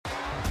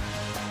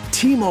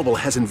T-Mobile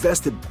has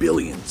invested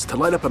billions to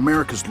light up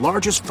America's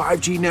largest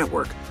 5G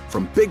network,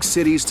 from big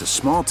cities to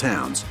small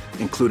towns,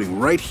 including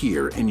right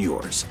here in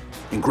yours.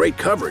 And great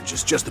coverage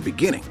is just the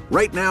beginning.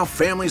 Right now,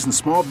 families and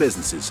small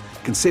businesses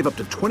can save up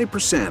to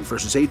 20%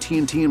 versus AT&T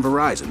and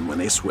Verizon when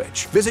they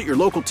switch. Visit your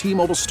local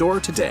T-Mobile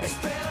store today.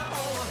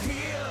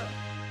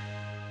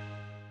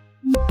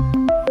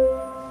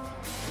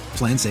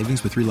 Plan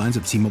savings with 3 lines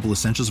of T-Mobile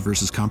Essentials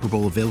versus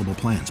comparable available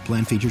plans.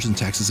 Plan features and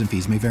taxes and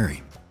fees may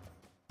vary.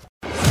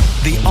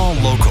 The All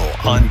Local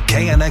on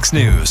KNX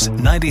News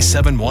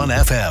 97.1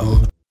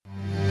 FM.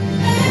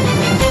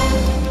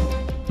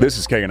 This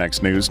is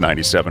KNX News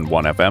 97.1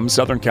 FM,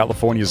 Southern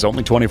California's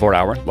only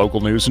 24-hour local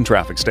news and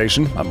traffic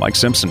station. I'm Mike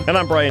Simpson. And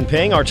I'm Brian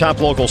Ping. Our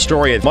top local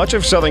story. Much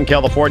of Southern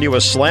California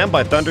was slammed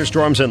by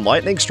thunderstorms and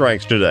lightning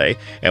strikes today.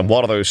 And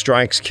one of those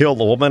strikes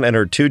killed a woman and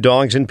her 2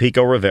 dogs in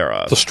Pico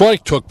Rivera. The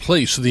strike took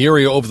place in the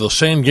area over the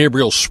San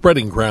Gabriel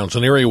Spreading Grounds,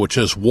 an area which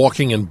has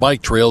walking and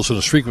bike trails and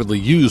is frequently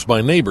used by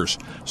neighbors.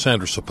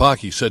 Sandra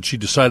Sapaki said she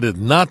decided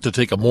not to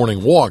take a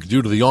morning walk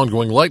due to the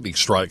ongoing lightning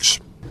strikes.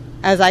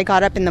 As I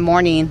got up in the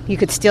morning, you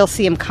could still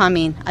see them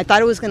coming. I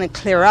thought it was going to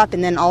clear up,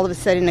 and then all of a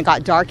sudden it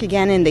got dark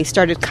again, and they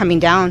started coming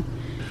down.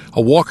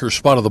 A walker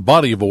spotted the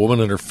body of a woman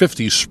in her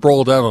 50s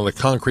sprawled out on a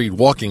concrete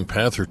walking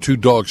path, her 2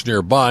 dogs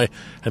nearby,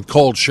 and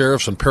called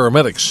sheriffs and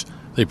paramedics.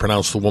 They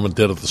pronounced the woman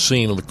dead at the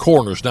scene, and the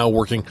coroner is now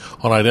working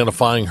on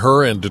identifying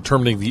her and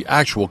determining the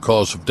actual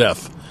cause of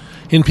death.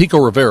 In Pico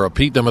Rivera,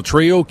 Pete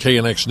Demetrio,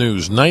 KNX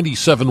News,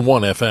 97.1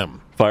 FM.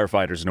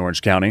 Firefighters in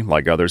Orange County,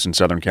 like others in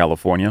Southern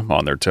California,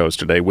 on their toes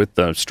today with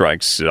the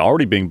strikes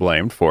already being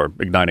blamed for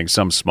igniting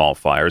some small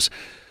fires.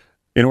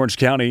 In Orange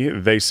County,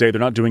 they say they're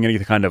not doing any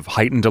kind of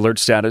heightened alert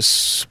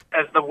status.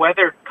 As the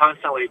weather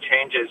constantly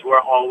changes,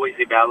 we're always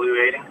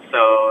evaluating,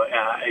 so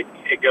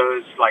it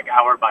goes like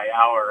hour by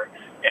hour.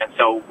 And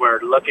so we're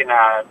looking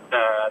at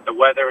the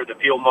weather, the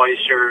fuel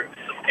moisture,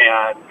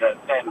 and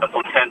the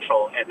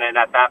potential. And then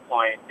at that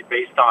point,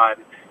 based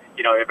on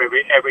if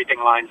everything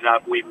lines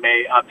up, we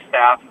may up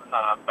staff,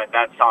 but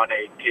that's on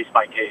a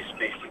case-by-case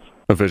basis.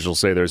 Officials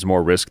say there's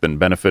more risk than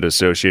benefit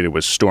associated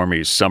with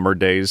stormy summer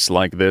days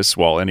like this.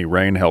 While any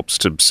rain helps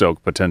to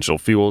soak potential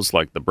fuels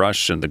like the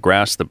brush and the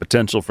grass, the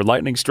potential for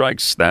lightning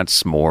strikes,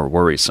 that's more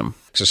worrisome.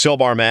 A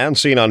Silbar man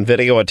seen on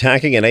video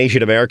attacking an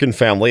Asian-American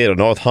family at a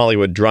North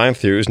Hollywood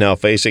drive-thru is now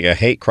facing a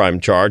hate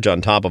crime charge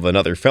on top of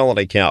another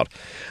felony count.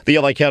 The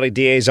LA County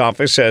DA's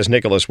office says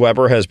Nicholas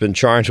Weber has been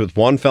charged with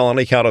 1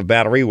 felony count of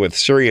battery with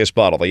serious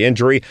bodily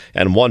injury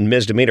and 1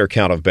 misdemeanor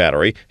count of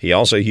battery. He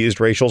also used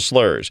racial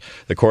slurs.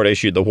 The court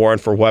issued the warrant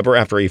for Weber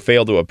after he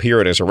failed to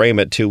appear at his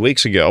arraignment 2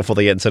 weeks ago for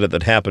the incident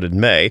that happened in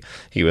May.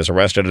 He was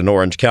arrested in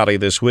Orange County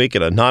this week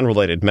in a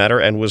non-related matter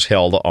and was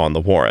held on the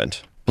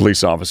warrant.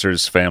 Police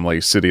officers, family,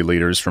 city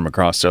leaders from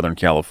across Southern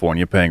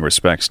California paying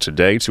respects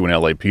today to an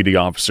LAPD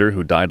officer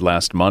who died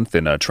last month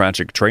in a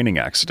tragic training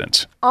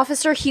accident.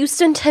 Officer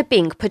Houston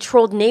Tipping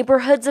patrolled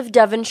neighborhoods of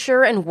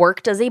Devonshire and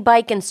worked as a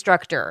bike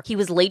instructor. He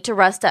was laid to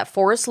rest at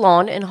Forest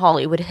Lawn in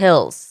Hollywood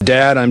Hills.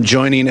 Dad, I'm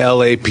joining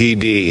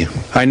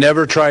LAPD. I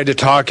never tried to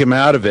talk him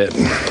out of it.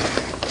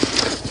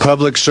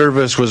 Public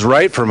service was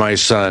right for my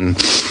son.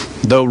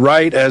 Though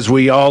right, as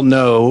we all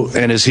know,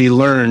 and as he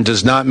learned,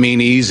 does not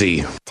mean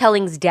easy.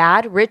 Telling's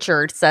dad,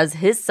 Richard, says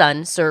his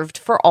son served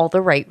for all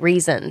the right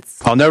reasons.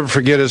 I'll never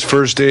forget his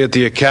first day at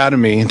the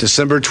academy,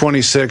 December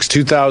 26,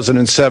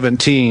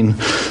 2017.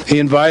 He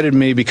invited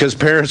me because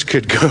parents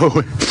could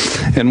go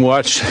and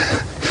watch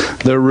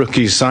their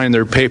rookies sign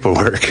their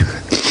paperwork.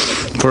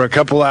 For a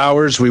couple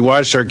hours, we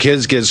watched our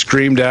kids get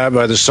screamed at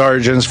by the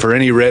sergeants for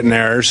any written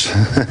errors.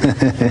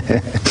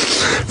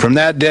 From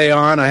that day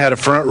on, I had a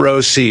front row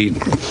seat.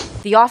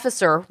 The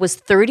officer was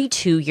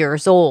 32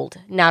 years old.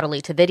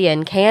 Natalie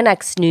Tavidian,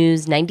 KNX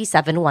News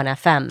 97.1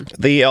 FM.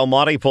 The El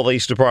Monte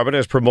Police Department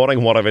is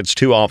promoting one of its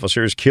 2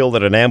 officers killed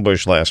in an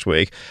ambush last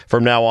week.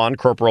 From now on,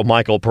 Corporal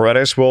Michael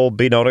Paredes will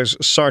be known as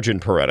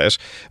Sergeant Paredes.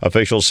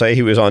 Officials say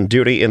he was on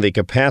duty in the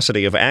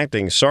capacity of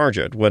acting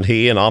sergeant when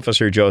he and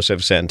Officer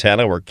Joseph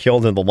Santana were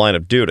killed in the line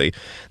of duty.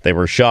 They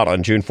were shot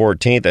on June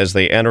 14th as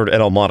they entered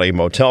an El Monte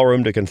motel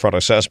room to confront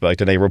a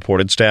suspect in a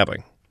reported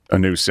stabbing. A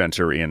new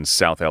center in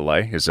South LA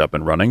is up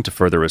and running to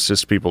further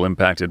assist people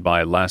impacted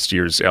by last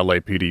year's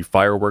LAPD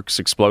fireworks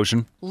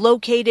explosion.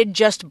 Located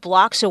just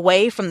blocks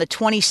away from the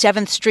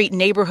 27th Street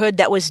neighborhood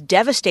that was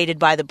devastated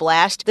by the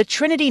blast, the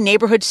Trinity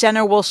Neighborhood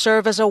Center will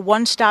serve as a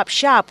one-stop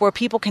shop where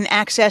people can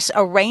access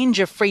a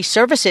range of free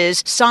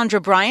services. Sandra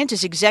Bryant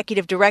is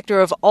executive director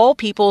of All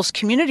People's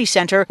Community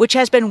Center, which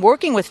has been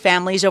working with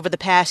families over the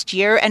past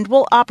year and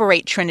will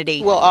operate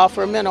Trinity. We'll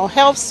offer mental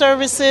health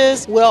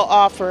services. We'll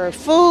offer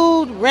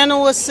food,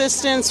 rental assistance,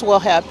 assistance, we'll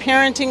have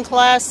parenting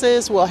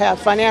classes, we'll have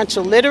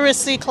financial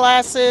literacy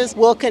classes,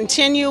 we'll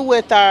continue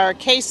with our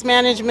case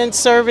management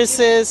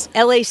services.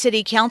 LA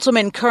City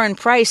Councilman Curran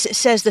Price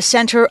says the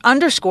center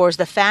underscores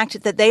the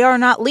fact that they are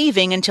not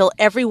leaving until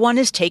everyone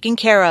is taken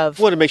care of.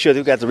 We want to make sure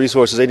they've got the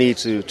resources they need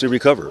to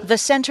recover. The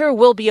center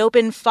will be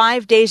open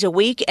 5 days a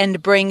week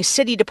and bring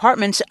city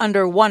departments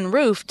under one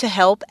roof to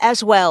help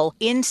as well.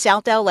 In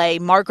South LA,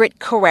 Margaret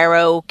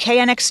Carrero,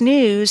 KNX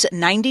News,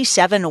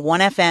 97.1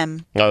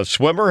 FM. A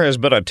swimmer has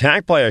been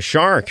attacked by a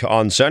shark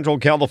on Central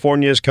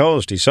California's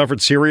coast. He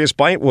suffered serious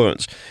bite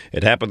wounds.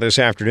 It happened this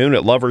afternoon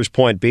at Lovers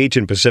Point Beach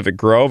in Pacific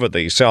Grove at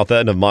the south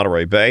end of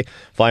Monterey Bay.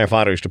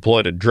 Firefighters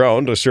deployed a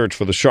drone to search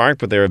for the shark,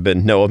 but there have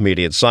been no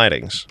immediate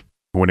sightings.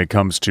 When it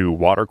comes to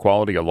water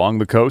quality along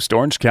the coast,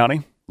 Orange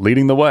County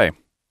leading the way.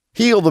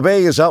 Heal the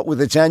Bay is out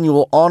with its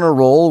annual honor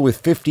roll with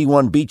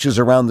 51 beaches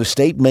around the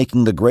state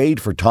making the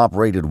grade for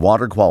top-rated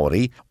water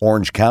quality.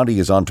 Orange County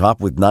is on top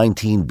with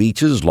 19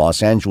 beaches.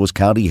 Los Angeles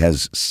County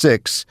has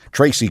 6.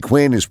 Tracy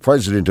Quinn is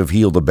president of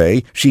Heal the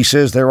Bay. She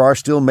says there are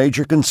still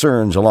major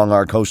concerns along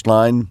our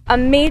coastline. A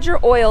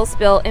major oil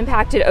spill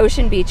impacted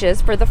ocean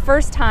beaches for the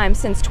first time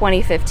since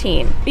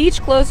 2015.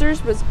 Beach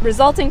closures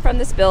resulting from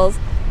the spills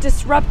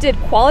disrupted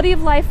quality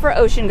of life for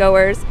ocean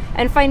goers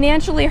and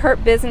financially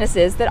hurt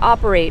businesses that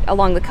operate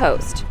along the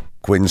coast.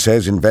 Quinn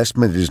says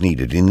investment is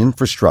needed in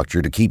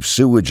infrastructure to keep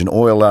sewage and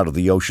oil out of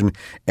the ocean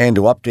and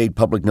to update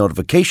public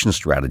notification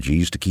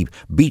strategies to keep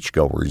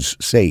beachgoers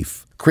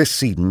safe. Chris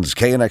Sedens,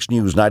 KNX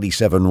News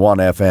 97.1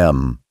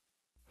 FM.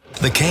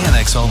 The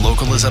KNX All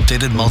Local is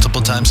updated multiple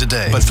times a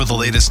day. But for the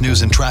latest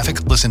news and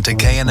traffic, listen to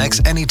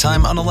KNX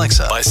anytime on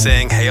Alexa by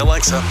saying, "Hey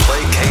Alexa,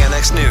 play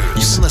KNX News."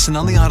 You can listen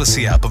on the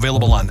Odyssey app,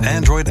 available on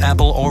Android,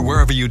 Apple, or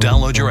wherever you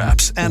download your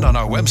apps, and on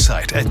our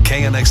website at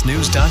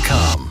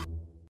knxnews.com.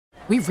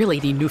 We really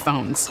need new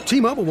phones.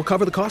 T-Mobile will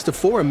cover the cost of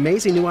 4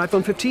 amazing new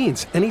iPhone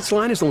 15s, and each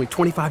line is only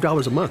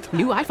 $25 a month.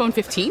 New iPhone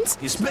 15s?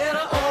 It's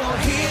better over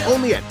here.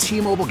 Only at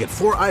T-Mobile, get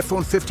 4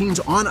 iPhone 15s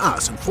on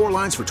us and 4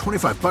 lines for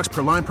 $25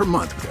 per line per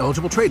month with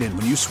eligible trade-in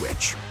when you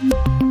switch.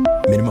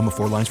 Minimum of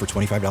 4 lines for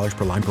 $25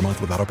 per line per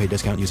month with autopay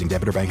discount using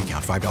debit or bank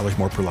account. $5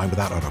 more per line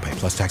without autopay,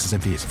 plus taxes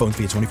and fees. Phone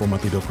fee at 24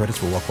 monthly bill credits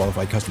for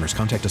well-qualified customers.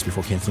 Contact us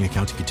before canceling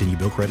account to continue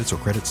bill credits or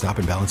credit stop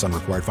and balance on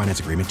required finance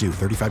agreement due.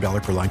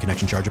 $35 per line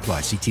connection charge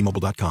applies. See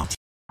T-Mobile.com.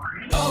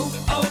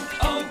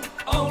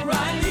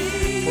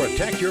 O'Reilly.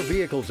 Protect your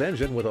vehicle's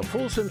engine with a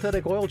full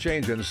synthetic oil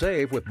change and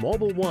save with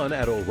Mobil 1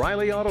 at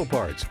O'Reilly Auto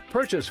Parts.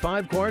 Purchase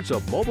 5 quarts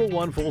of Mobil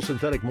 1 full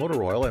synthetic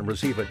motor oil and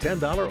receive a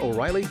 $10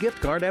 O'Reilly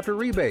gift card after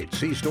rebate.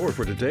 See store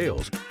for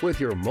details. With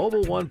your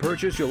Mobil 1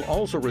 purchase, you'll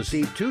also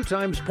receive 2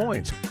 times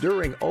points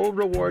during O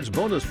Rewards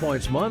Bonus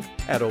Points Month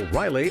at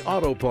O'Reilly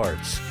Auto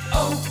Parts.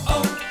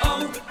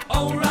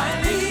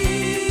 O'Reilly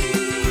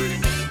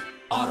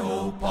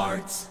Auto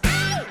Parts.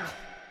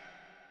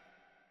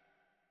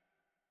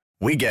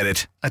 We get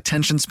it.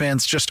 Attention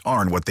spans just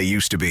aren't what they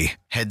used to be.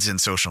 Heads in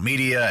social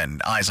media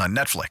and eyes on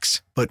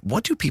Netflix. But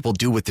what do people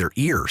do with their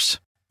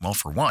ears? Well,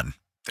 for one,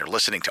 they're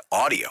listening to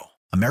audio.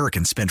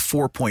 Americans spend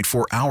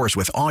 4.4 hours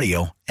with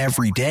audio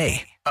every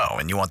day. Oh,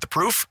 and you want the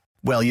proof?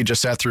 Well, you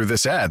just sat through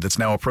this ad that's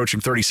now approaching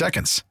 30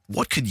 seconds.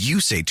 What could you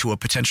say to a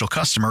potential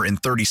customer in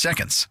 30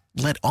 seconds?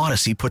 Let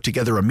Odyssey put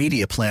together a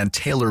media plan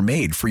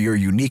tailor-made for your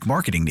unique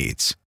marketing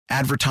needs.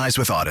 Advertise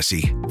with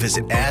Odyssey.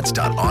 Visit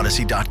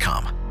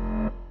ads.odyssey.com.